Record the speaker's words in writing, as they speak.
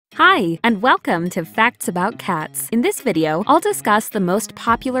Hi, and welcome to Facts About Cats. In this video, I'll discuss the most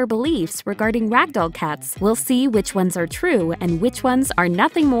popular beliefs regarding ragdoll cats. We'll see which ones are true and which ones are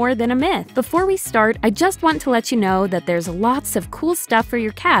nothing more than a myth. Before we start, I just want to let you know that there's lots of cool stuff for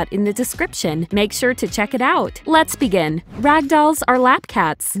your cat in the description. Make sure to check it out. Let's begin. Ragdolls are lap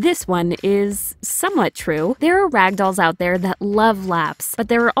cats. This one is somewhat true. There are ragdolls out there that love laps, but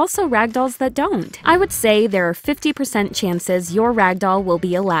there are also ragdolls that don't. I would say there are 50% chances your ragdoll will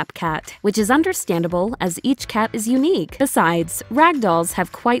be a lap cat, which is understandable as each cat is unique. Besides, ragdolls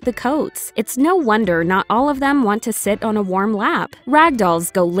have quite the coats. It's no wonder not all of them want to sit on a warm lap.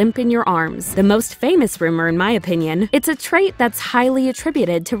 Ragdolls go limp in your arms. The most famous rumor, in my opinion, it's a trait that's highly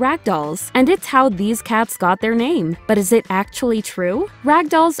attributed to ragdolls, and it's how these cats got their name. But is it actually true?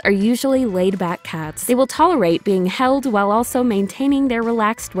 Ragdolls are usually laid-back cats. They will tolerate being held while also maintaining their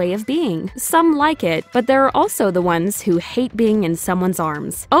relaxed way of being. Some like it, but there are also the ones who hate being in someone's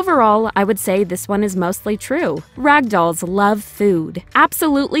arms. Overall, I would say this one is mostly true. Ragdolls love food.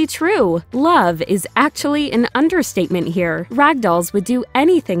 Absolutely true. Love is actually an understatement here. Ragdolls would do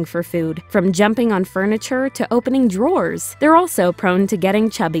anything for food, from jumping on furniture to opening drawers. They're also prone to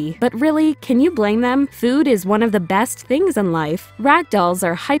getting chubby. But really, can you blame them? Food is one of the best things in life. Ragdolls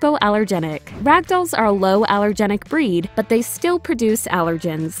are hypoallergenic. Ragdolls are a low allergenic breed, but they still produce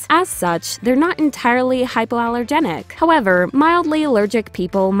allergens. As such, they're not entirely hypoallergenic. However, mildly allergic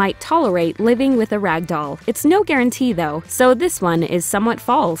people might tolerate living with a ragdoll. It's no guarantee though, so this one is somewhat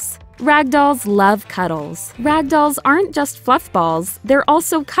false. Ragdolls love cuddles. Ragdolls aren't just fluff balls, they're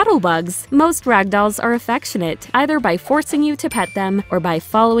also cuddle bugs. Most ragdolls are affectionate, either by forcing you to pet them or by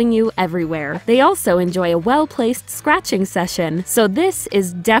following you everywhere. They also enjoy a well-placed scratching session, so this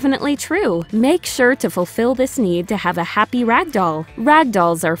is definitely true. Make sure to fulfill this need to have a happy ragdoll.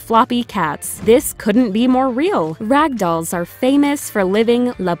 Ragdolls are floppy cats. This couldn't be more real. Ragdolls are famous for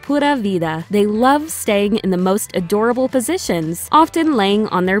living la pura vida. They love staying in the most adorable positions, often laying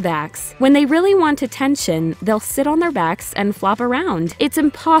on their backs. When they really want attention, they'll sit on their backs and flop around. It's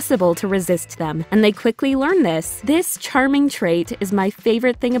impossible to resist them, and they quickly learn this. This charming trait is my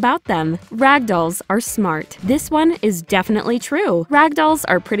favorite thing about them. Ragdolls are smart. This one is definitely true. Ragdolls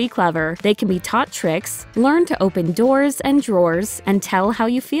are pretty clever. They can be taught tricks, learn to open doors and drawers, and tell how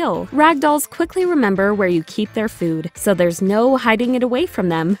you feel. Ragdolls quickly remember where you keep their food, so there's no hiding it away from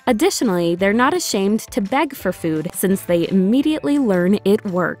them. Additionally, they're not ashamed to beg for food, since they immediately learn it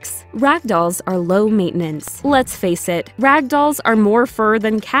works. Ragdolls are low maintenance. Let's face it, ragdolls are more fur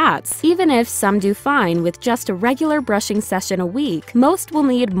than cats. Even if some do fine with just a regular brushing session a week, most will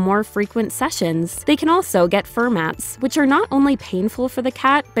need more frequent sessions. They can also get fur mats, which are not only painful for the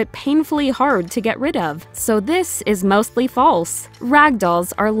cat, but painfully hard to get rid of. So this is mostly false.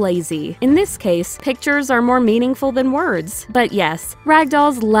 Ragdolls are lazy. In this case, pictures are more meaningful than words. But yes,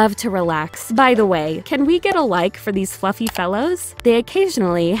 ragdolls love to relax. By the way, can we get a like for these fluffy fellows? They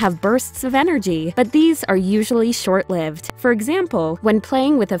occasionally have bursts of energy, but these are usually short-lived. For example, when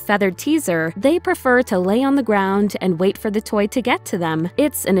playing with a feathered teaser, they prefer to lay on the ground and wait for the toy to get to them.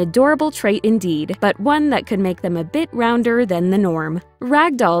 It's an adorable trait indeed, but one that could make them a bit rounder than the norm.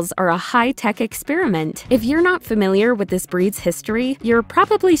 Ragdolls are a high-tech experiment. If you're not familiar with this breed's history, you're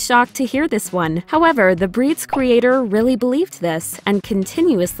probably shocked to hear this one. However, the breed's creator really believed this and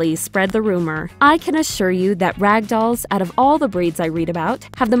continuously spread the rumor. I can assure you that ragdolls, out of all the breeds I read about,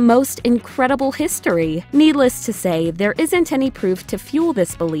 have the most incredible history. Needless to say, there isn't any proof to fuel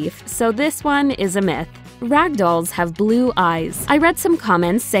this belief, so this one is a myth. Ragdolls have blue eyes. I read some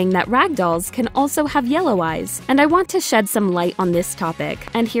comments saying that ragdolls can also have yellow eyes, and I want to shed some light on this topic,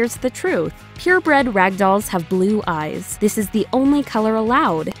 and here's the truth. Purebred ragdolls have blue eyes. This is the only color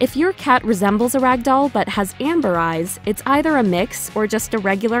allowed. If your cat resembles a ragdoll but has amber eyes, it's either a mix or just a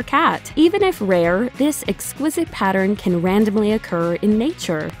regular cat. Even if rare, this exquisite pattern can randomly occur in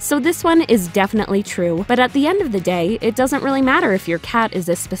nature. So this one is definitely true, but at the end of the day, it doesn't really matter if your cat is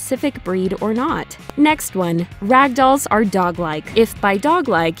a specific breed or not. Next one, ragdolls are dog-like. If by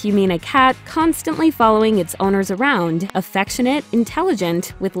dog-like you mean a cat constantly following its owners around, affectionate,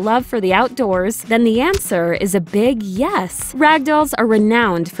 intelligent, with love for the outdoors, then the answer is a big yes. Ragdolls are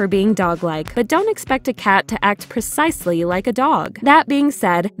renowned for being dog-like, but don't expect a cat to act precisely like a dog. That being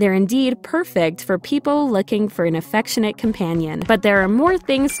said, they're indeed perfect for people looking for an affectionate companion. But there are more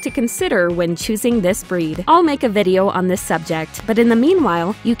things to consider when choosing this breed. I'll make a video on this subject, but in the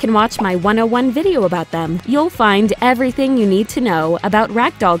meanwhile, you can watch my 101 video about them. You'll find everything you need to know about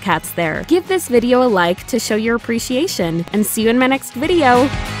ragdoll cats there. Give this video a like to show your appreciation, and see you in my next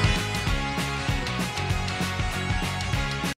video!